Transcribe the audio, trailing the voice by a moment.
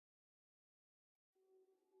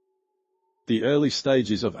The early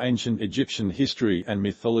stages of ancient Egyptian history and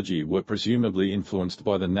mythology were presumably influenced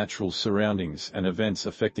by the natural surroundings and events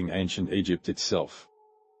affecting ancient Egypt itself.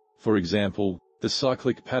 For example, the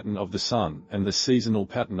cyclic pattern of the sun and the seasonal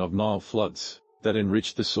pattern of Nile floods that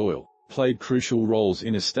enriched the soil played crucial roles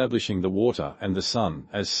in establishing the water and the sun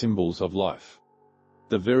as symbols of life.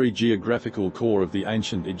 The very geographical core of the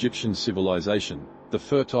ancient Egyptian civilization, the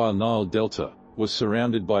fertile Nile Delta, was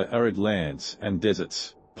surrounded by arid lands and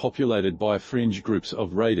deserts, populated by fringe groups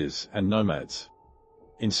of raiders and nomads.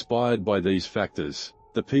 Inspired by these factors,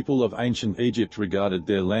 the people of ancient Egypt regarded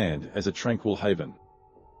their land as a tranquil haven.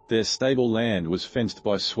 Their stable land was fenced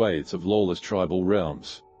by swathes of lawless tribal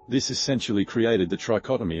realms. This essentially created the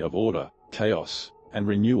trichotomy of order, chaos, and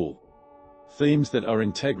renewal, themes that are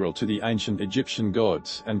integral to the ancient Egyptian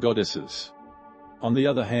gods and goddesses. On the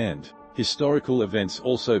other hand, historical events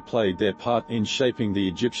also played their part in shaping the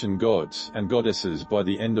Egyptian gods and goddesses by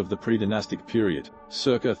the end of the pre-dynastic period,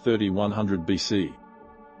 circa 3100 BC.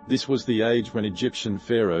 This was the age when Egyptian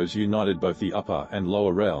pharaohs united both the upper and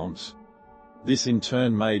lower realms. This in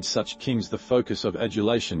turn made such kings the focus of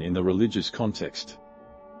adulation in the religious context.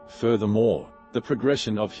 Furthermore, the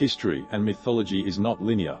progression of history and mythology is not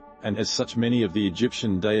linear, and as such many of the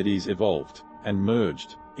Egyptian deities evolved and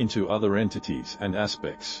merged into other entities and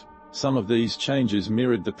aspects. Some of these changes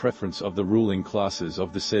mirrored the preference of the ruling classes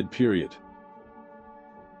of the said period.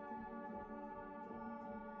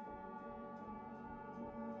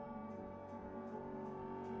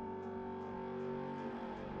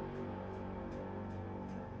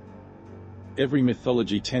 Every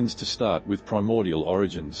mythology tends to start with primordial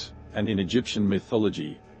origins, and in Egyptian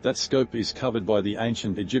mythology, that scope is covered by the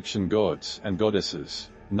ancient Egyptian gods and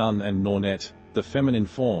goddesses, Nun and Nornet, the feminine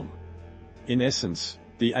form. In essence,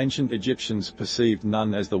 the ancient Egyptians perceived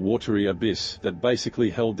Nun as the watery abyss that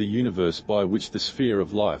basically held the universe by which the sphere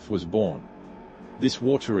of life was born. This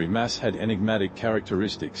watery mass had enigmatic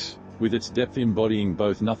characteristics, with its depth embodying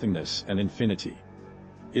both nothingness and infinity.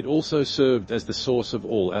 It also served as the source of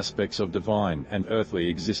all aspects of divine and earthly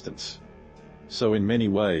existence. So in many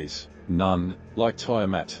ways, Nun, like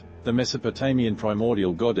Tiamat, the Mesopotamian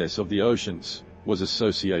primordial goddess of the oceans, was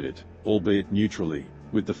associated, albeit neutrally,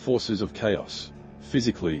 with the forces of chaos.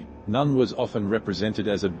 Physically, Nun was often represented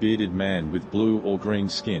as a bearded man with blue or green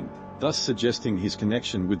skin, thus suggesting his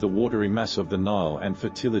connection with the watery mass of the Nile and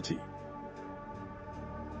fertility.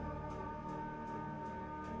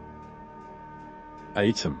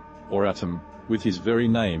 Atum, or Atum, with his very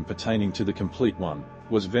name pertaining to the complete one,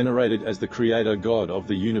 was venerated as the creator god of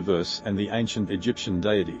the universe and the ancient Egyptian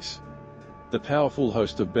deities. The powerful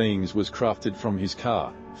host of beings was crafted from his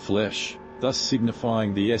ka, flesh, thus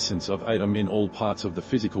signifying the essence of Atum in all parts of the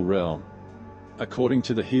physical realm. According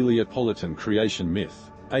to the Heliopolitan creation myth,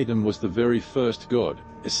 Atum was the very first god,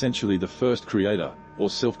 essentially the first creator, or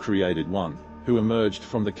self-created one, who emerged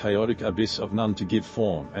from the chaotic abyss of Nun to give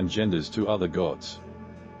form and genders to other gods.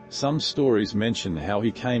 Some stories mention how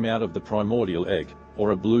he came out of the primordial egg,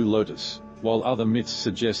 or a blue lotus, while other myths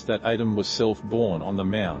suggest that Atum was self-born on the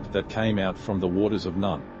mound that came out from the waters of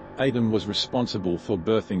Nun. Atum was responsible for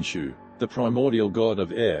birthing Shu, the primordial god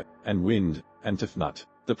of air and wind, and Tefnut,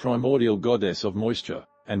 the primordial goddess of moisture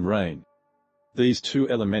and rain. These two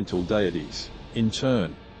elemental deities, in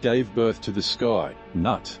turn, gave birth to the sky,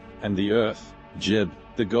 Nut, and the earth, Geb,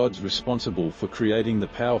 the gods responsible for creating the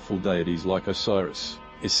powerful deities like Osiris,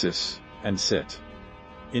 Isis, and Set.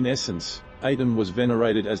 In essence, Atum was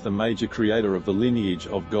venerated as the major creator of the lineage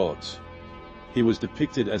of gods. He was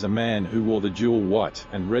depicted as a man who wore the dual white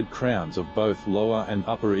and red crowns of both Lower and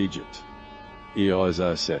Upper Egypt.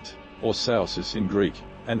 Set, or Saosis in Greek,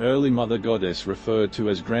 an early mother goddess referred to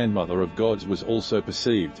as grandmother of gods, was also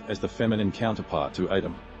perceived as the feminine counterpart to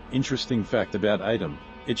Atum. Interesting fact about Atum: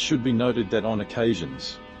 it should be noted that on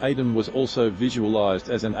occasions, Atum was also visualized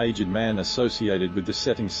as an aged man associated with the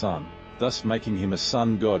setting sun, thus making him a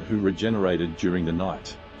sun god who regenerated during the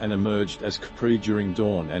night, and emerged as Khepri during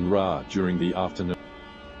dawn and Ra during the afternoon.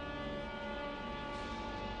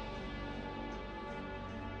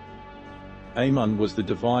 Amun was the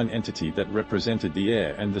divine entity that represented the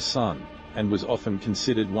air and the sun, and was often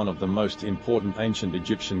considered one of the most important ancient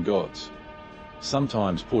Egyptian gods.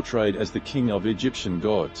 Sometimes portrayed as the king of Egyptian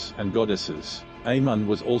gods and goddesses, Amun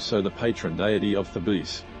was also the patron deity of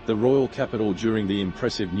Thebes, the royal capital during the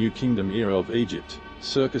impressive New Kingdom era of Egypt,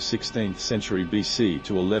 circa 16th century BC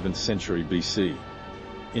to 11th century BC.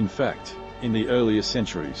 In fact, in the earlier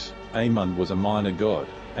centuries, Amun was a minor god,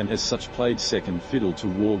 and as such played second fiddle to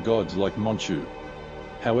war gods like Monchu.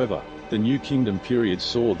 However, the New Kingdom period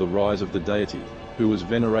saw the rise of the deity, who was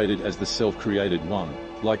venerated as the self-created one,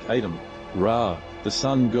 like Atum, Ra, the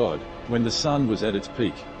sun god, when the sun was at its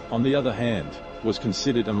peak, on the other hand, was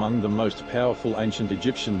considered among the most powerful ancient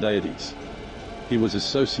Egyptian deities. He was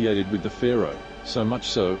associated with the pharaoh, so much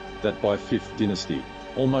so, that by 5th dynasty,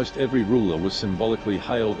 almost every ruler was symbolically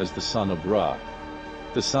hailed as the son of Ra.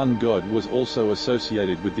 The sun god was also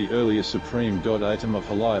associated with the earlier supreme god Atum of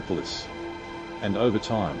Heliopolis. And over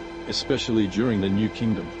time, especially during the New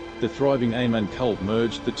Kingdom, the thriving Amun cult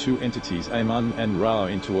merged the two entities Amun and Ra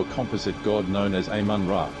into a composite god known as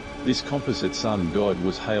Amun-Ra. This composite sun god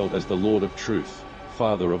was hailed as the Lord of Truth,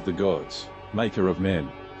 Father of the gods, Maker of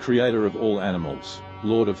men, Creator of all animals,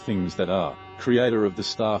 Lord of things that are, Creator of the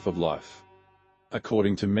Staff of Life.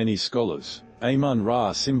 According to many scholars,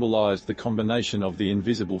 Amun-Ra symbolized the combination of the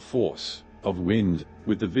invisible force, of wind,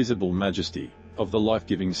 with the visible majesty, of the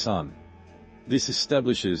life-giving sun. This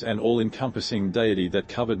establishes an all-encompassing deity that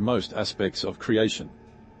covered most aspects of creation.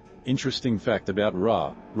 Interesting fact about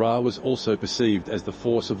Ra, Ra was also perceived as the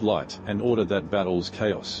force of light and order that battles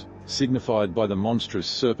chaos, signified by the monstrous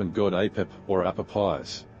serpent god Apep or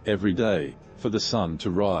Apopais, every day, for the sun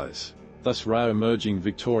to rise. Thus Ra emerging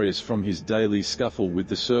victorious from his daily scuffle with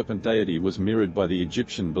the serpent deity was mirrored by the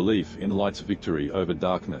Egyptian belief in light's victory over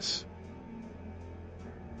darkness.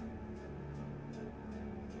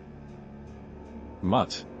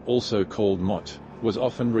 Mut, also called Mot, was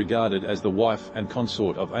often regarded as the wife and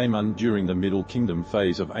consort of Amun during the Middle Kingdom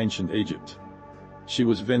phase of ancient Egypt. She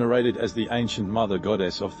was venerated as the ancient mother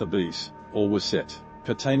goddess of Thebes, or was Set,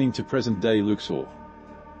 pertaining to present-day Luxor.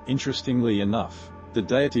 Interestingly enough, the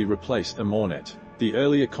deity replaced Amun-Ra, the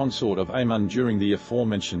earlier consort of Amun during the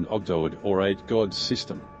aforementioned Ogdoad or eight gods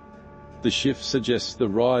system. The shift suggests the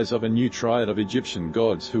rise of a new triad of Egyptian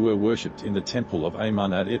gods who were worshipped in the temple of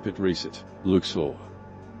Amun at Ipit Reset, Luxor.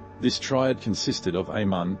 This triad consisted of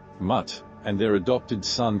Amun, Mut, and their adopted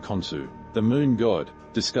son Khonsu, the moon god,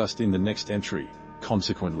 discussed in the next entry.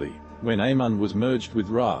 Consequently, when Amun was merged with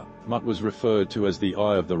Ra, Mut was referred to as the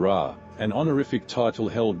Eye of the Ra, an honorific title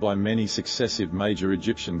held by many successive major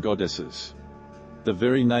Egyptian goddesses. The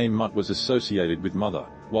very name Mut was associated with mother,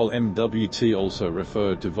 while Mwt also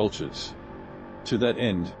referred to vultures. To that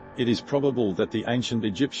end, it is probable that the ancient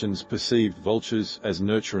Egyptians perceived vultures as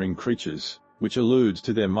nurturing creatures, which alludes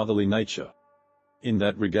to their motherly nature. In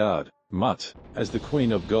that regard, Mut, as the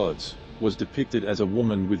queen of gods, was depicted as a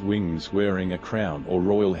woman with wings wearing a crown or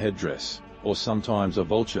royal headdress, or sometimes a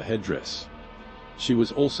vulture headdress. She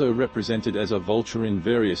was also represented as a vulture in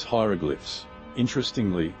various hieroglyphs.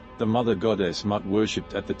 Interestingly, the mother goddess Mut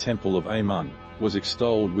worshipped at the temple of Amun, was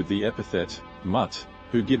extolled with the epithet, Mut,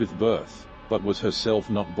 who giveth birth, but was herself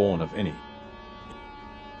not born of any.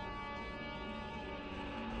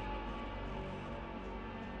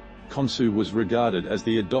 Khonsu was regarded as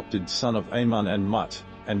the adopted son of Amun and Mut,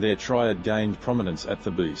 and their triad gained prominence at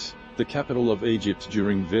Thebes, the capital of Egypt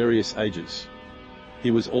during various ages.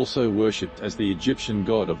 He was also worshipped as the Egyptian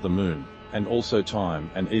god of the moon, and also time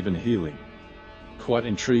and even healing. Quite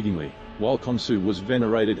intriguingly, while Khonsu was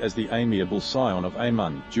venerated as the amiable scion of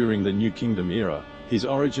Amun during the New Kingdom era, his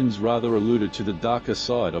origins rather alluded to the darker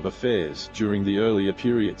side of affairs during the earlier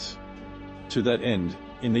periods. To that end,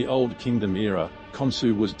 in the Old Kingdom era,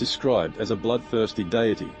 Khonsu was described as a bloodthirsty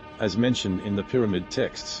deity, as mentioned in the pyramid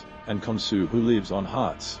texts, and Khonsu who lives on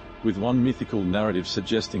hearts, with one mythical narrative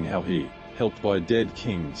suggesting how he, helped by dead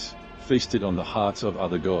kings, feasted on the hearts of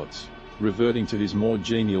other gods. Reverting to his more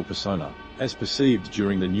genial persona, as perceived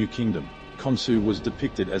during the New Kingdom, Khonsu was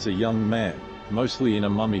depicted as a young man, mostly in a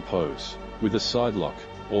mummy pose, with a sidelock,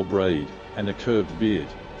 or braid, and a curved beard,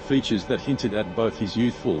 features that hinted at both his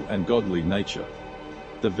youthful and godly nature.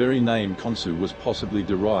 The very name Khonsu was possibly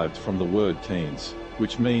derived from the word Kheens,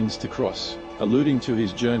 which means to cross, alluding to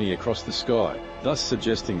his journey across the sky, thus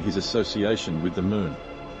suggesting his association with the moon.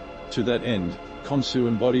 To that end, Khonsu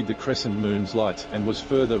embodied the crescent moon's light and was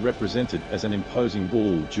further represented as an imposing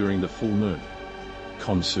bull during the full moon.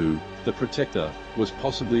 Khonsu, the protector, was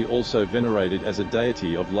possibly also venerated as a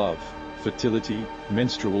deity of love, fertility,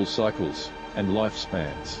 menstrual cycles, and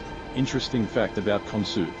lifespans. Interesting fact about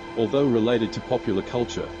Khonsu, although related to popular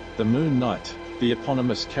culture, the Moon Knight, the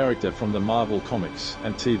eponymous character from the Marvel Comics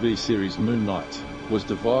and TV series Moon Knight, was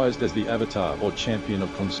devised as the avatar or champion of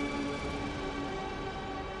Khonsu.